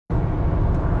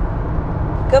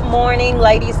Good morning,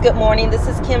 ladies. Good morning. This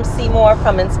is Kim Seymour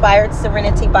from Inspired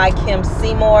Serenity by Kim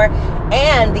Seymour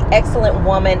and the Excellent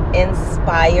Woman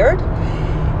Inspired.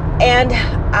 And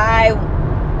I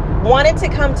wanted to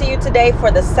come to you today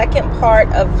for the second part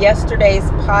of yesterday's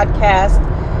podcast.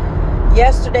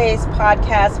 Yesterday's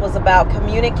podcast was about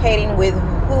communicating with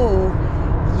who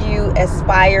you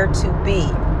aspire to be.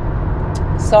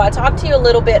 So I talked to you a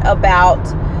little bit about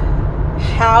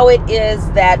how it is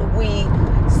that we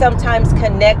sometimes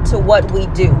connect to what we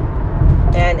do.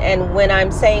 And when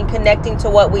I'm saying connecting to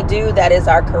what we do, that is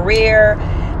our career,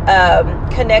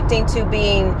 connecting to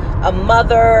being a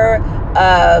mother,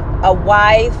 a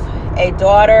wife, a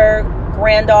daughter,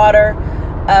 granddaughter,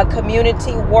 a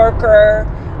community worker,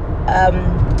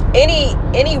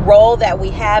 any role that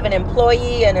we have, an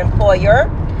employee, an employer,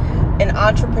 an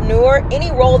entrepreneur,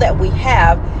 any role that we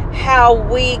have, how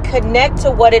we connect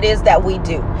to what it is that we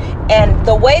do. And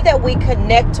the way that we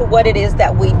connect to what it is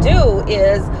that we do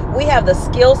is we have the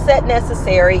skill set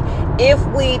necessary. If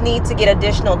we need to get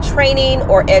additional training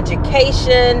or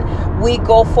education, we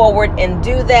go forward and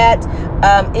do that.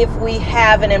 If we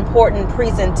have an important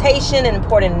presentation, an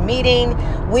important meeting,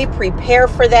 we prepare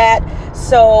for that.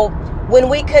 So when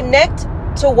we connect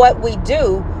to what we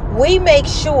do, we make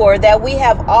sure that we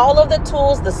have all of the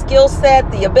tools, the skill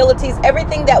set, the abilities,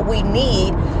 everything that we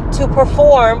need to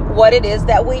perform what it is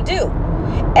that we do.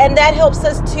 And that helps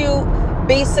us to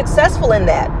be successful in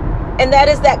that. And that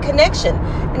is that connection.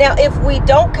 Now, if we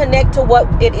don't connect to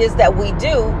what it is that we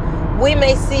do, we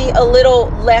may see a little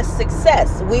less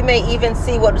success. We may even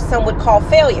see what some would call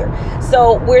failure.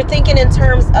 So we're thinking in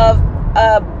terms of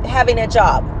having a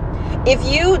job. If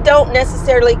you don't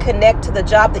necessarily connect to the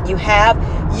job that you have,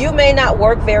 you may not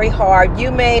work very hard. You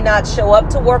may not show up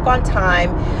to work on time.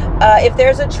 If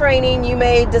there's a training, you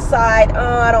may decide,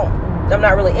 I'm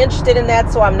not really interested in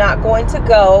that, so I'm not going to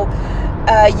go.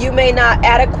 You may not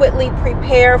adequately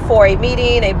prepare for a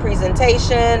meeting, a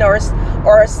presentation, or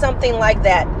something like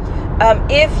that.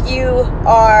 If you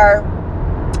are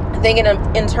thinking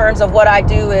in terms of what I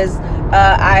do is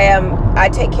I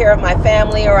take care of my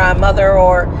family, or I'm mother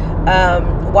or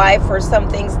wife or some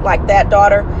things like that,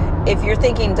 daughter. If you're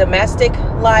thinking domestic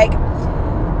like,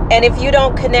 and if you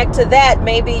don't connect to that,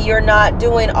 maybe you're not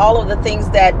doing all of the things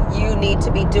that you need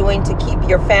to be doing to keep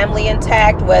your family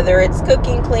intact, whether it's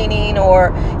cooking, cleaning,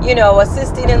 or,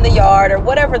 assisting in the yard, or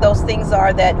whatever those things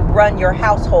are that run your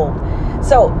household.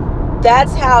 So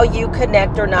that's how you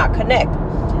connect or not connect.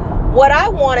 What I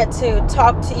wanted to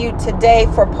talk to you today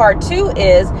for part 2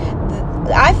 is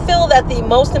I feel that the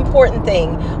most important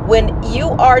thing when you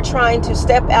are trying to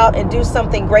step out and do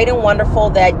something great and wonderful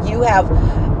that you have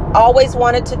always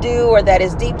wanted to do, or that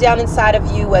is deep down inside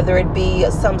of you, whether it be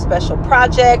some special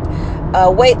project,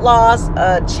 weight loss,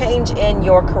 a change in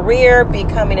your career,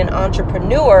 becoming an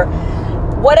entrepreneur,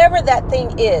 whatever that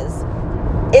thing is,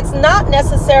 it's not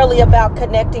necessarily about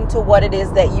connecting to what it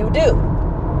is that you do.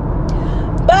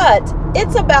 But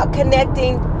it's about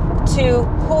connecting to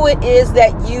who it is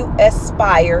that you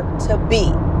aspire to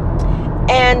be.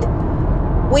 And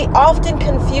we often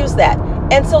confuse that.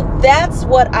 And so that's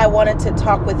what I wanted to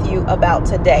talk with you about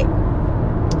today.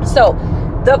 So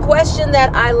the question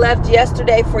that I left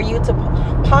yesterday for you to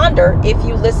ponder, if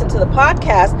you listen to the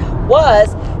podcast,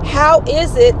 was how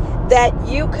is it that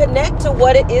you connect to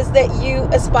what it is that you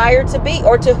aspire to be,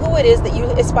 or to who it is that you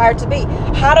aspire to be?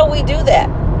 How do we do that?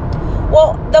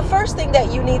 Well, the first thing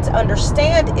that you need to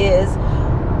understand is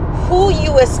who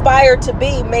you aspire to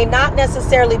be may not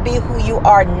necessarily be who you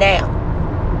are now.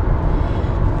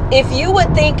 If you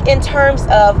would think in terms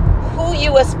of who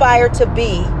you aspire to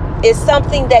be is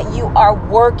something that you are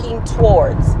working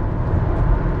towards.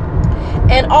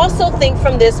 And also think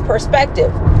from this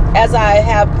perspective. As I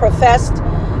have professed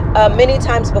many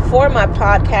times before in my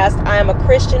podcast, I am a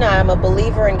Christian. I am a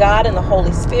believer in God and the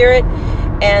Holy Spirit,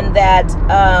 and that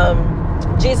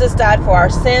Jesus died for our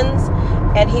sins,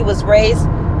 and he was raised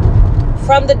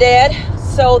from the dead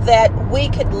so that we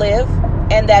could live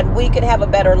and that we could have a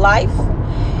better life.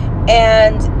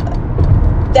 And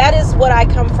that is what I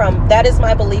come from. That is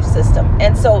my belief system.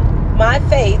 And so my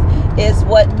faith is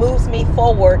what moves me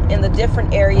forward in the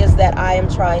different areas that I am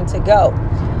trying to go.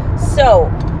 So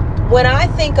when I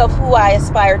think of who I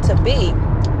aspire to be,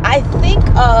 I think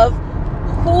of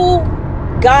who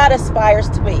God aspires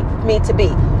to me to be,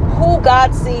 who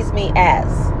God sees me as.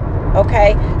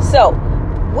 Okay? So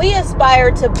we aspire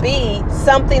to be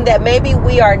something that maybe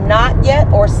we are not yet,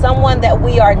 or someone that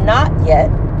we are not yet,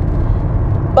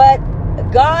 but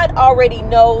God already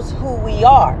knows who we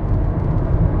are.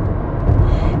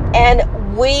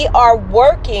 And we are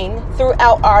working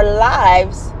throughout our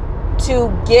lives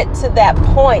to get to that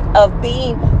point of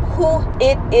being who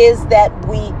it is that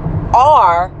we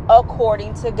are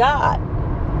according to God.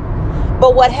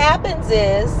 But what happens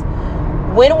is,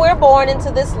 when we're born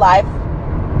into this life,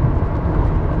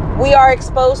 we are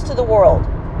exposed to the world.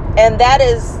 And that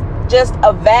is just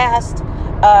a vast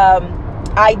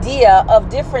idea of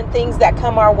different things that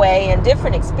come our way, and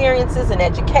different experiences and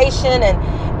education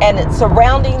and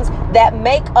surroundings that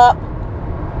make up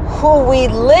who we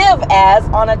live as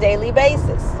on a daily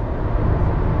basis.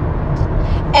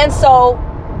 And so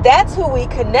that's who we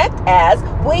connect as.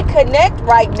 We connect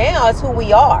right now as who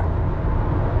we are.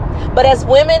 But as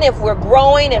women, if we're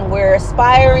growing and we're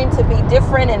aspiring to be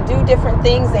different and do different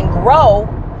things and grow,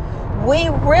 we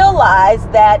realize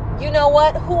that, you know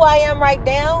what, who I am right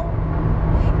now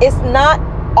is not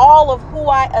all of who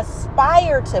I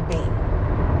aspire to be.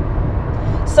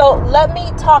 So let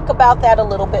me talk about that a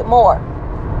little bit more.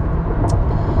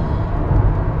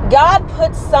 God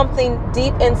puts something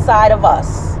deep inside of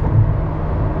us.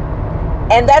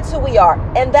 And that's who we are.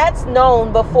 And that's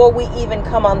known before we even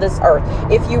come on this earth.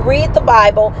 If you read the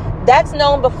Bible, that's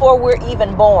known before we're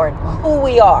even born, who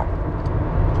we are.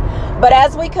 But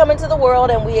as we come into the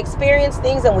world and we experience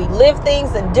things and we live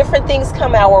things and different things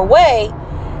come our way,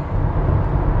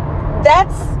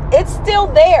 it's still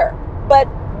there. But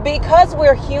because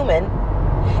we're human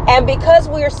and because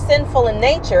we're sinful in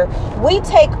nature, we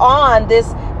take on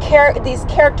these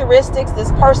characteristics,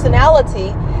 this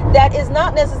personality that is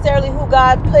not necessarily who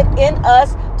God put in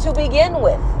us to begin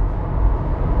with.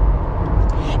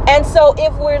 And so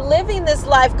if we're living this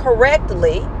life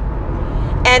correctly,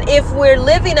 and if we're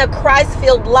living a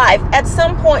Christ-filled life, at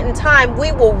some point in time,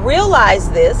 we will realize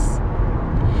this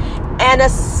and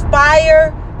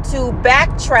aspire to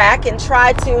backtrack and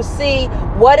try to see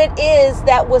what it is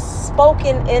that was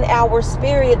spoken in our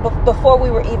spirit before we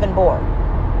were even born.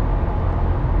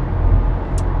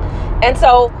 And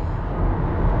so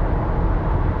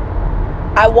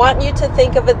I want you to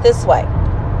think of it this way.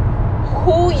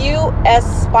 Who you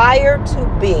aspire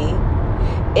to be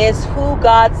is who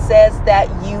God says that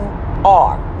you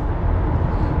are.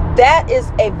 That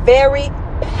is a very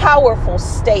powerful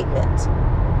statement.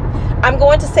 I'm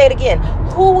going to say it again.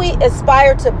 Who we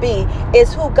aspire to be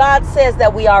is who God says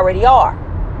that we already are.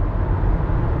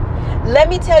 Let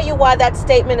me tell you why that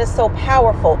statement is so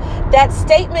powerful. That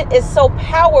statement is so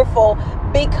powerful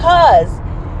because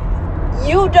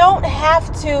you don't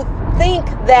have to think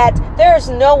that there's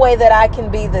no way that I can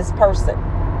be this person.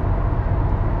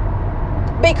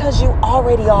 Because you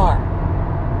already are.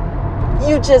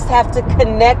 You just have to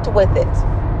connect with it.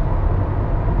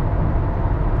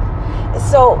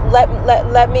 So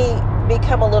let me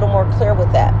become a little more clear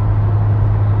with that.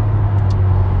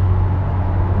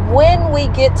 When we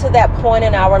get to that point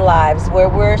in our lives where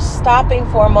we're stopping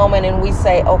for a moment and we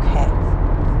say, okay,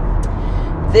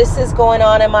 this is going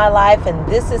on in my life and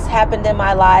this has happened in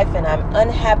my life and I'm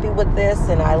unhappy with this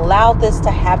and I allowed this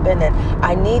to happen and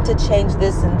I need to change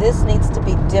this and this needs to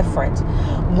be different.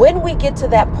 When we get to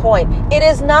that point, it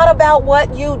is not about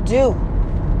what you do.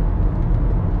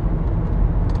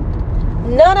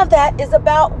 None of that is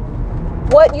about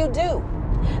what you do.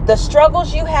 The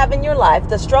struggles you have in your life,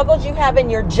 the struggles you have in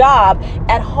your job,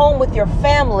 at home with your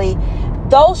family,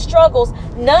 those struggles,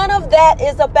 none of that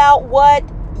is about what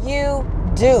you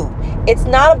do. It's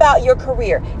not about your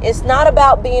career. It's not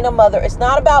about being a mother. It's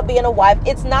not about being a wife.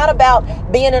 It's not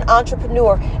about being an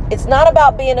entrepreneur. It's not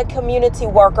about being a community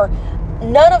worker.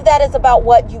 None of that is about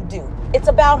what you do. It's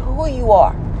about who you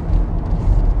are.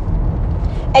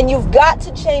 And you've got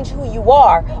to change who you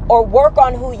are or work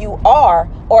on who you are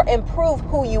or improve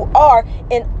who you are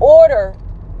in order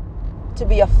to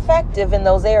be effective in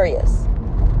those areas.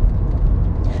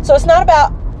 So it's not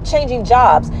about changing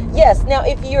jobs. Yes, now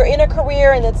if you're in a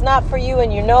career and it's not for you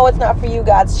and you know it's not for you,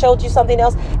 God showed you something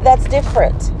else, that's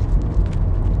different.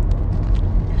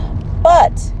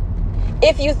 But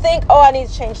if you think, oh, I need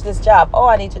to change this job. Oh,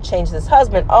 I need to change this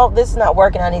husband. Oh, this is not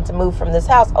working. I need to move from this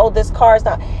house. Oh, this car is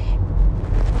not.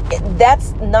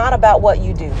 That's not about what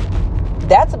you do.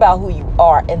 That's about who you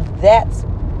are. And that's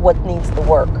what needs the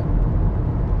work.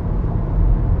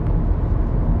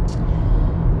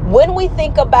 When we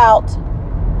think about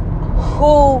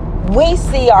who we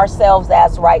see ourselves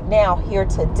as right now, here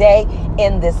today,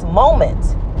 in this moment,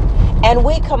 and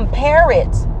we compare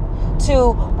it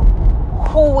to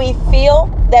who we feel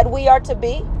that we are to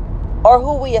be or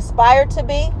who we aspire to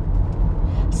be,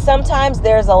 sometimes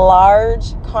there's a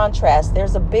large contrast.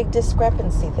 There's a big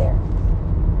discrepancy there.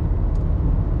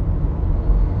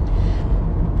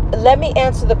 Let me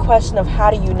answer the question of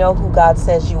how do you know who God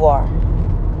says you are?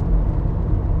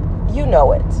 You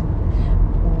know it.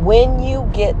 When you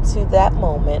get to that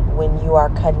moment when you are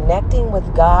connecting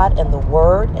with God and the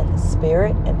Word and the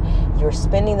Spirit, and you're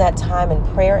spending that time in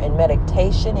prayer and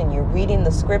meditation, and you're reading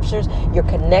the scriptures, you're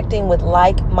connecting with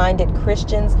like-minded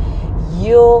Christians,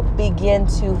 you'll begin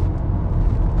to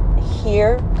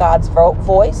hear God's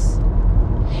voice,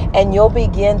 and you'll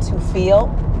begin to feel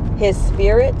His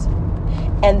Spirit,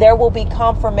 and there will be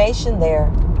confirmation there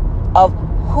of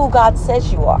who God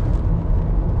says you are.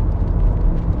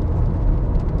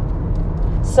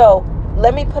 So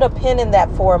let me put a pin in that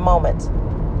for a moment.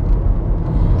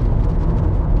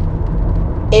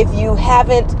 If you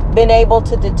haven't been able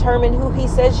to determine who He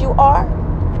says you are,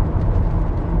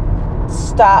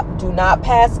 stop, do not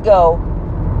pass go,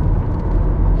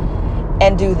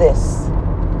 and do this.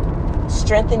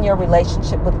 Strengthen your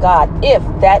relationship with God, if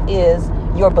that is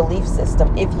your belief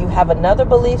system. If you have another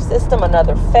belief system,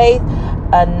 another faith,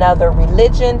 another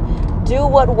religion, do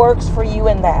what works for you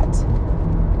in that.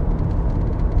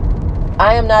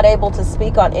 I am not able to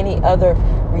speak on any other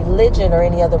religion or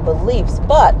any other beliefs,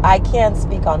 but I can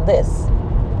speak on this.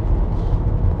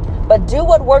 But do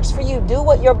what works for you. Do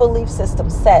what your belief system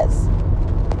says.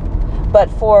 But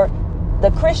for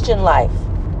the Christian life,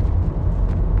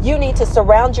 you need to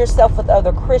surround yourself with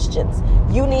other Christians.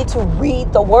 You need to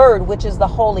read the Word, which is the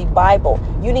Holy Bible.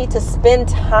 You need to spend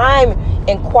time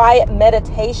in quiet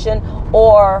meditation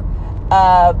or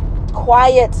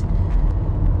quiet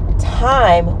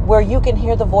time where you can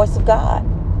hear the voice of God.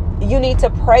 You need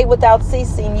to pray without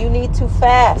ceasing. You need to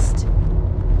fast.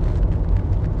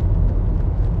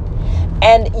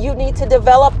 And you need to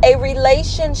develop a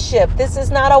relationship. This is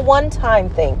not a one-time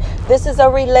thing. This is a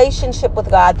relationship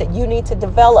with God that you need to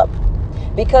develop.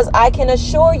 Because I can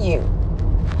assure you,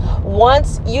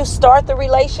 once you start the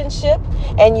relationship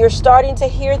and you're starting to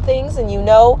hear things and you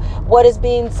know what is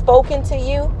being spoken to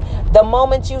you, the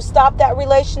moment you stop that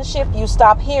relationship, you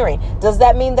stop hearing. Does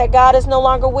that mean that God is no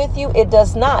longer with you? It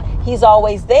does not. He's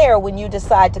always there when you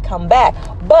decide to come back.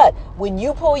 But when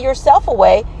you pull yourself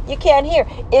away, you can't hear.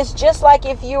 It's just like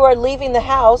if you are leaving the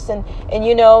house and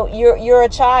you know you're a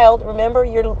child. Remember,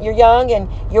 you're young and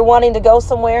you're wanting to go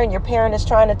somewhere, and your parent is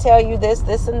trying to tell you this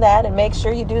and that, and make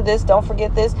sure you do this. Don't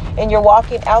forget this. And you're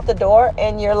walking out the door,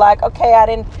 and you're like, okay, I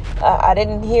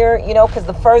didn't hear. You know, because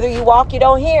the further you walk, you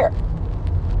don't hear.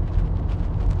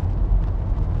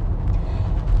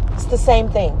 It's the same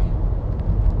thing.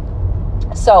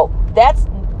 So that's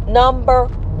number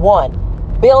one.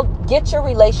 Get your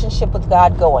relationship with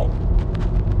God going.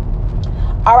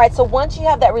 All right, so once you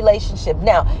have that relationship,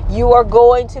 now you are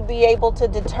going to be able to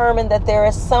determine that there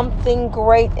is something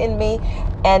great in me,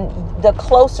 and the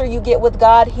closer you get with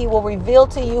God, He will reveal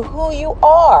to you who you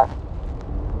are.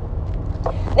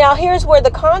 Now, here's where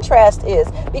the contrast is,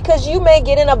 because you may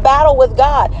get in a battle with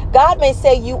God. God may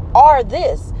say you are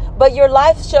this, but your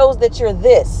life shows that you're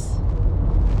this.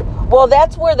 Well,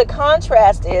 that's where the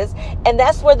contrast is, and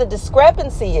that's where the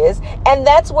discrepancy is, and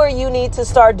that's where you need to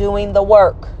start doing the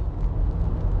work.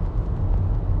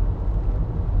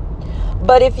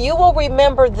 But if you will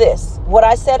remember this, what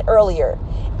I said earlier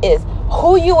is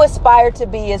who you aspire to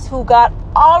be is who God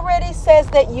already says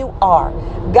that you are.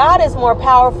 God is more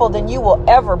powerful than you will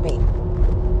ever be.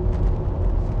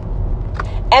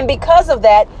 And because of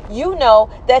that, you know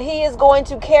that He is going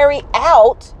to carry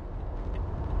out.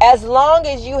 As long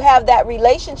as you have that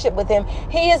relationship with Him,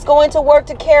 He is going to work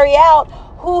to carry out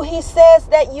who He says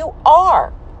that you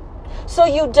are. So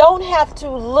you don't have to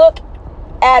look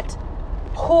at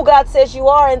who God says you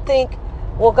are and think,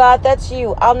 well, God, that's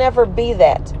you. I'll never be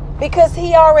that. Because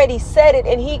He already said it,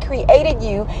 and He created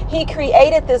you. He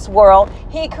created this world.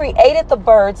 He created the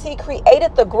birds. He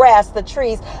created the grass, the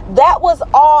trees. That was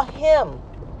all Him.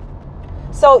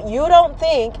 So you don't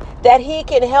think that He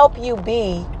can help you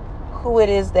be who it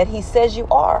is that He says you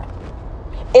are.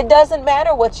 It doesn't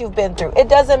matter what you've been through. It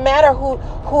doesn't matter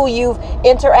who you've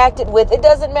interacted with. It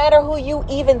doesn't matter who you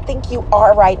even think you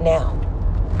are right now.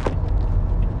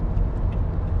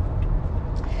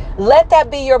 Let that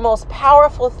be your most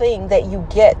powerful thing that you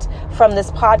get from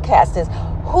this podcast, is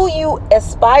who you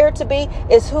aspire to be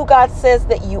is who God says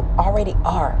that you already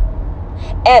are.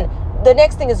 And the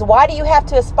next thing is, why do you have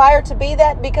to aspire to be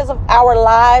that? Because of our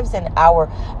lives and our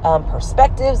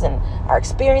perspectives and our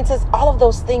experiences. All of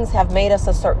those things have made us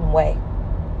a certain way.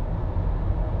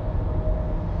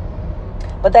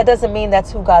 But that doesn't mean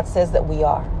that's who God says that we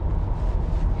are.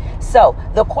 So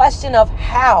the question of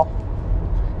how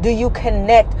do you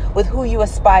connect with who you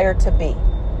aspire to be?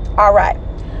 All right.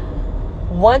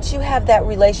 Once you have that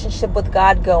relationship with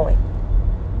God going,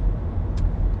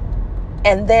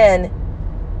 and then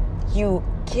you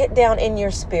get down in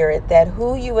your spirit that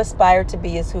who you aspire to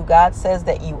be is who God says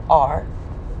that you are,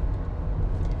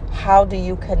 how do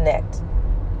you connect?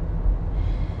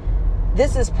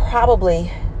 This is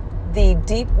probably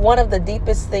one of the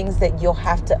deepest things that you'll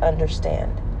have to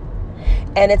understand.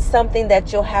 And it's something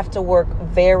that you'll have to work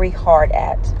very hard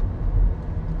at,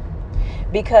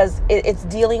 because it's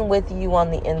dealing with you on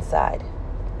the inside.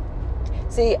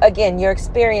 See, again, your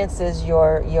experiences,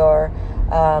 your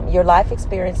life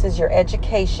experiences, your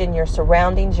education, your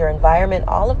surroundings, your environment,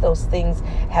 all of those things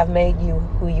have made you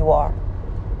who you are.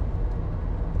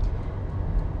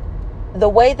 The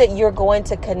way that you're going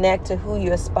to connect to who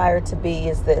you aspire to be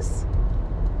is this.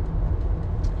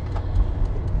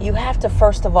 You have to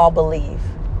first of all believe.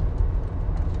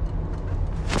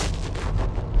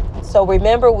 So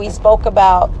remember, we spoke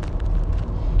about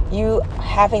you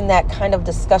having that kind of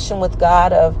discussion with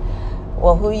God of,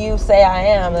 well, who you say I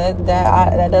am,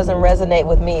 that doesn't resonate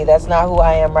with me. That's not who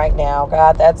I am right now.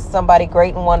 God, that's somebody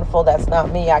great and wonderful. That's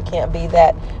not me. I can't be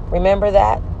that. Remember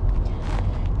that?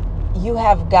 You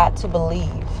have got to believe.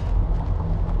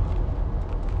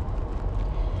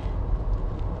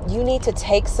 You need to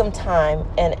take some time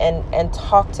and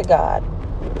talk to God.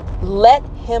 Let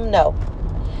him know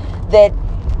that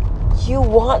you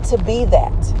want to be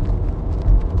that.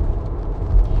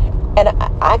 And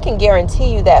I can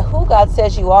guarantee you that who God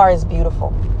says you are is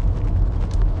beautiful.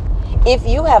 If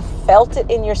you have felt it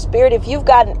in your spirit, if you've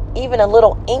gotten even a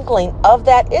little inkling of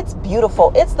that, it's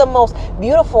beautiful. It's the most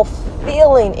beautiful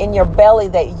feeling in your belly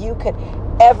that you could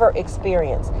ever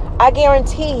experience. I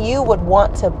guarantee you would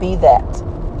want to be that.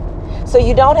 So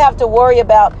you don't have to worry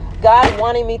about God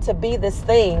wanting me to be this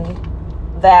thing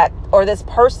that, or this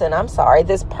person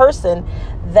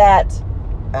that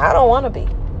I don't want to be.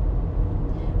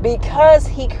 Because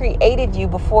he created you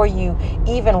before you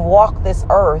even walk this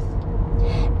earth.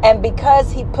 And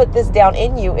because he put this down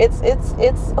in you, it's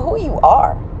who you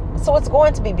are. So it's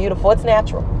going to be beautiful. It's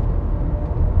natural.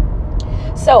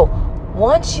 So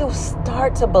once you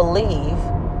start to believe,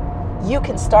 you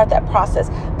can start that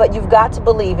process. But you've got to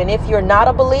believe. And if you're not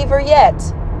a believer yet,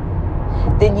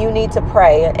 then you need to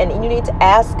pray and you need to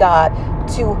ask God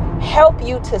to help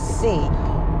you to see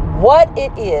what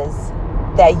it is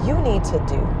that you need to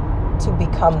do to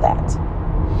become that.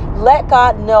 Let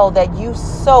God know that you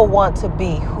so want to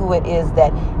be who it is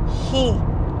that he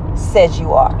says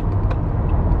you are.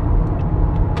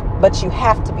 But you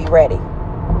have to be ready.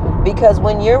 Because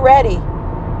when you're ready,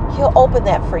 he'll open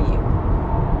that for you.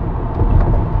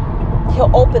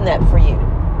 He'll open that for you.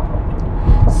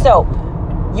 So,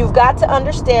 you've got to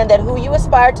understand that who you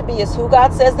aspire to be is who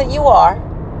God says that you are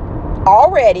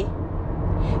already.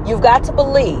 You've got to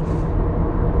believe.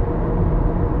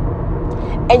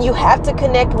 And you have to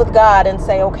connect with God and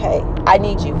say, okay, I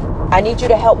need you. I need you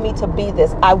to help me to be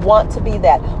this. I want to be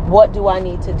that. What do I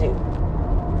need to do?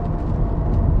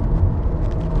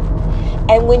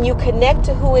 And when you connect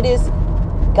to who it is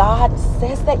God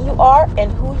says that you are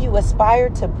and who you aspire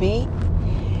to be,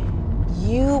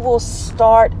 you will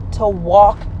start to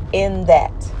walk in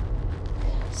that.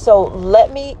 So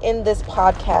let me end this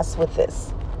podcast with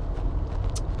this.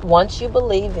 Once you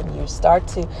believe and you start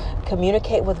to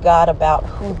communicate with God about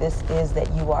who this is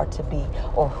that you are to be,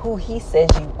 or who he says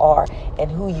you are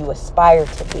and who you aspire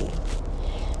to be,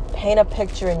 paint a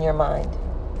picture in your mind.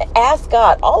 Ask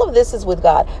God. All of this is with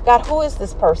God. God, who is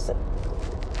this person?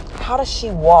 How does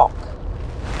she walk?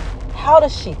 How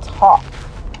does she talk?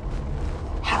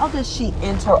 How does she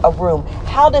enter a room?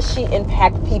 How does she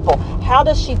impact people? How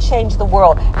does she change the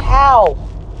world? How?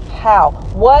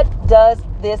 What does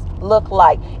this look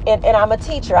like? And I'm a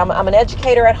teacher. I'm an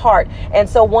educator at heart. And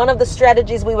so one of the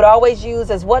strategies we would always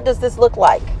use is, what does this look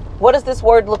like? What does this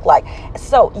word look like?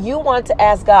 So you want to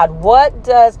ask God, what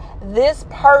does this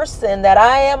person that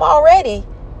I am already,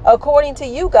 according to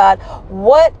you, God,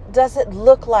 what does it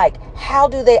look like? How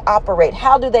do they operate?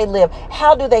 How do they live?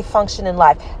 How do they function in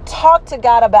life? Talk to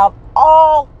God about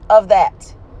all of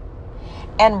that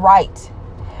and write.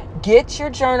 Get your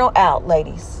journal out,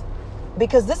 ladies,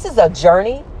 because this is a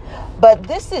journey, but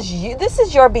this is you. This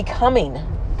is your becoming.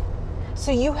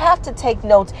 So you have to take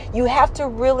notes. You have to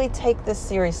really take this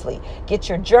seriously. Get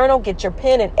your journal, get your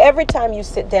pen, and every time you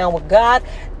sit down with God,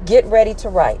 get ready to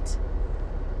write.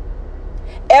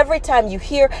 Every time you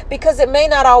hear, because it may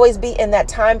not always be in that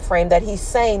time frame that he's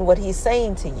saying what he's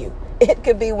saying to you. It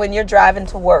could be when you're driving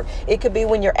to work. It could be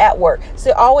when you're at work.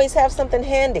 So always have something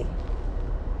handy.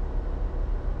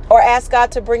 Or ask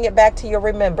God to bring it back to your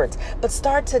remembrance. But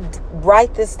start to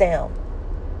write this down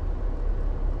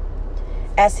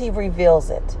as he reveals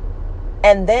it.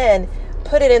 And then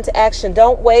Put it into action.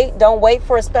 Don't wait. Don't wait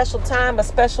for a special time, a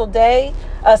special day,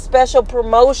 a special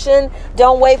promotion.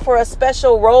 Don't wait for a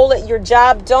special role at your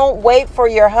job. Don't wait for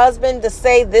your husband to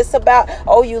say this about,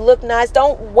 oh, you look nice.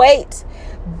 Don't wait.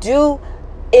 Do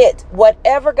it.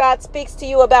 Whatever God speaks to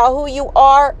you about who you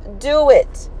are, do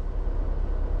it.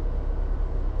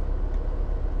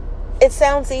 It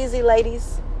sounds easy,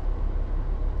 ladies,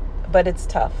 but it's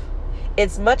tough.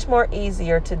 It's much more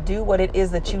easier to do what it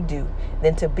is that you do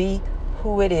than to be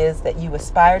who it is that you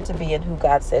aspire to be and who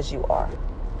God says you are.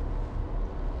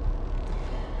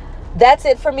 That's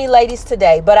it for me, ladies,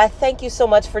 today. But I thank you so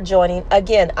much for joining.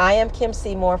 Again, I am Kim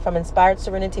Seymour from Inspired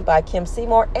Serenity by Kim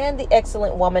Seymour and The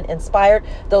Excellent Woman Inspired.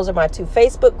 Those are my 2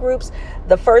 Facebook groups.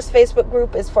 The first Facebook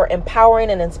group is for empowering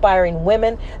and inspiring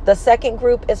women. The second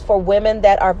group is for women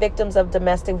that are victims of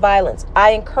domestic violence.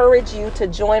 I encourage you to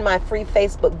join my free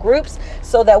Facebook groups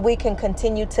so that we can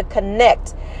continue to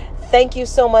connect. Thank you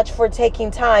so much for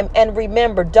taking time. And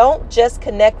remember, don't just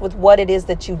connect with what it is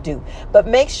that you do, but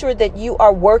make sure that you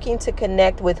are working to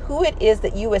connect with who it is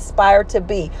that you aspire to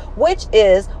be, which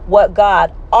is what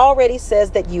God already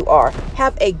says that you are.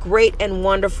 Have a great and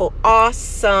wonderful,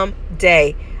 awesome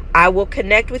day. I will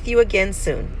connect with you again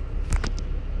soon.